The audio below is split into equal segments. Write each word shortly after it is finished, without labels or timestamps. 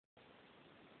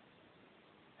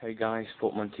Hey guys,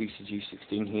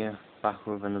 mr55771 here, back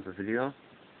with another video.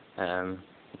 The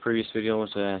previous video was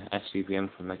a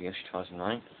SCBM from Mega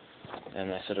 2009,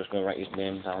 and I said I was going to write his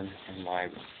name down in my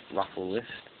raffle list.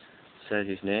 Said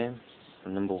his name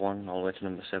from number 1 all the way to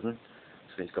number 7,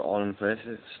 so he's got all in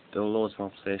places, still loads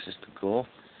more places to go.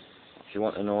 If you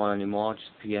want to know any more, just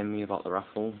PM me about the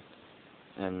raffle,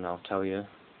 and I'll tell you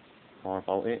more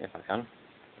about it if I can,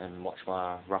 and watch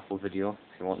my raffle video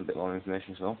if you want a bit more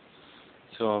information as well.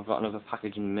 So I've got another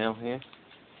package in the mail here.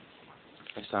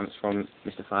 This time it's from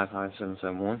mr55771.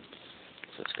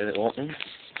 So let's get it open.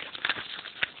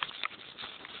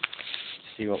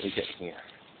 See what we get here.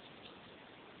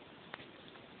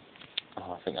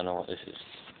 Oh, I think I know what this is.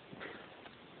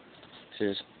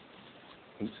 It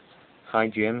says, "Hi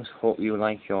James, hope you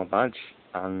like your badge,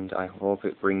 and I hope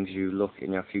it brings you luck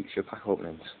in your future pack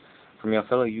openings. From your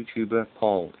fellow YouTuber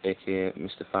Paul, aka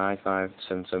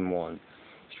mr55771.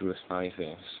 Drew a smiley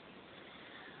face."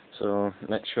 So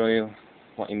let's show you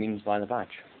what he means by the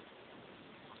badge.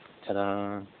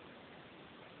 Ta-da!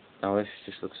 Now this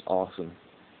just looks awesome.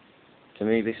 To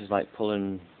me this is like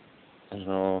pulling, I don't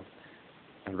know,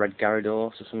 a red Gyarados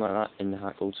or something like that in the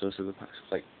Heart Gold Soul Silver packs.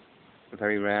 It's like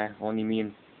very rare. Only me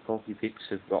and PokePix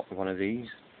have got one of these,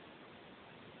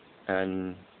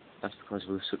 and that's because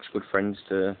we're such good friends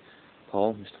to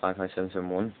Paul,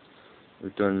 mr55771.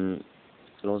 We've done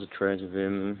loads of trades with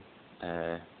him,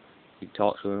 we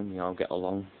talk to him, we all get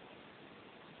along.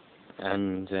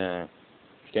 And if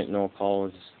you didn't know,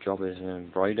 Paul's job is an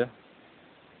embroider,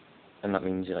 and that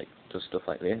means he does stuff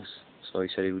like this. So he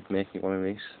said he would make me one of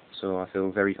these, so I feel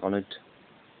very honoured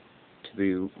to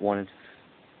be one of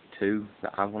two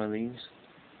that have one of these.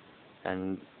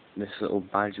 And this little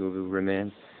badge will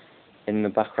remain in the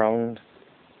background,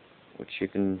 which you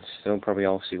can still probably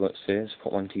all see what it says,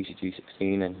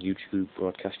 put1TCG16 and YouTube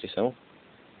broadcast yourself.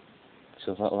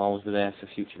 So that will always be there for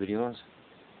future videos.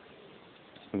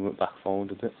 Let's move it back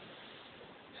forward a bit.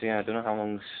 So yeah, I don't know how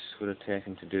long this would have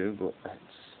taken to do, but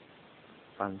it's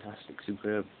fantastic,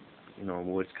 superb. You know,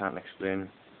 words can't explain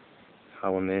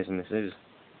how amazing this is.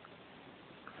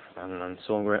 And I'm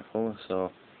so grateful,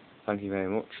 so thank you very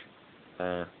much.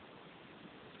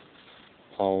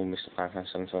 Paul,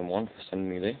 mr55771, for sending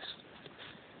me this.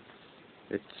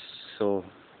 It's so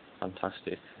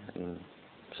fantastic, and I'm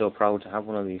so proud to have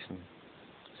one of these, and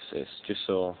it's just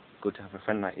so good to have a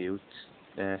friend like you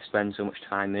spend so much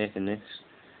time making this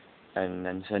and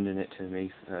then sending it to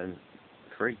me for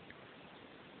free.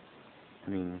 I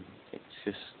mean, it's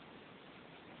just,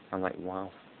 I'm like,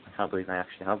 wow, I can't believe I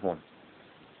actually have one.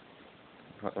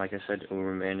 Like I said, it will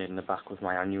remain in the back with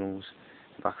my annuals.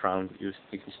 The background, you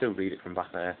can still read it from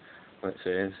back there, what it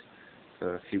says,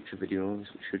 for future videos,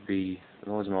 which should be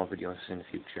loads more videos in the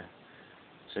future.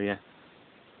 So yeah,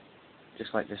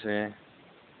 just like to say,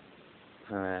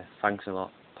 thanks a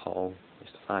lot, Paul,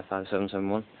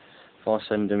 mr55771, for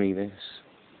sending me this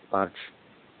badge.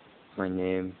 My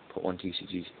name,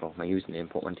 put1TCG, well, my username,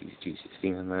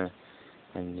 put1TCG16 on there,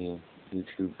 and the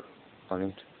YouTube on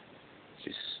it. It's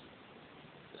just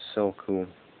so cool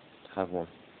to have one.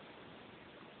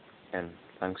 And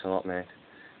thanks a lot, mate,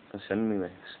 for sending me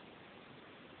this.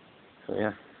 So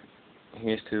yeah,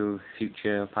 here's to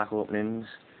future pack openings,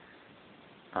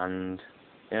 and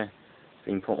yeah,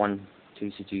 been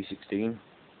put1TCG16,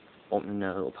 opening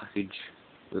a little package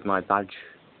with my badge,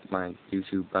 my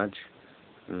YouTube badge,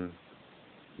 from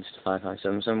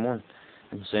mr55771,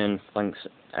 and saying thanks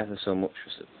ever so much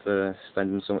for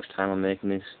spending so much time on making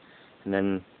this, and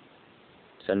then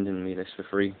sending me this for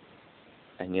free.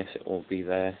 And yes, it will be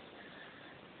there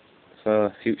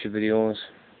for future videos.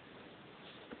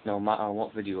 No matter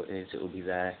what video it is, it will be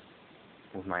there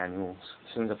with my annuals.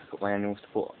 As soon as I pick up my annuals to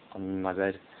put on my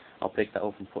bed, I'll pick that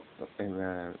up and put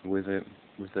in with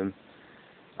them.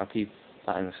 I'll keep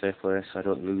that in a safe place so I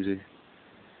don't lose it.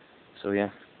 So yeah,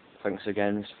 thanks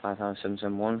again, mr55771,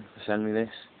 for sending me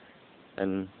this.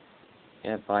 And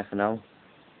yeah, bye for now.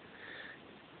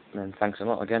 And thanks a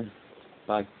lot again.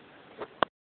 Bye.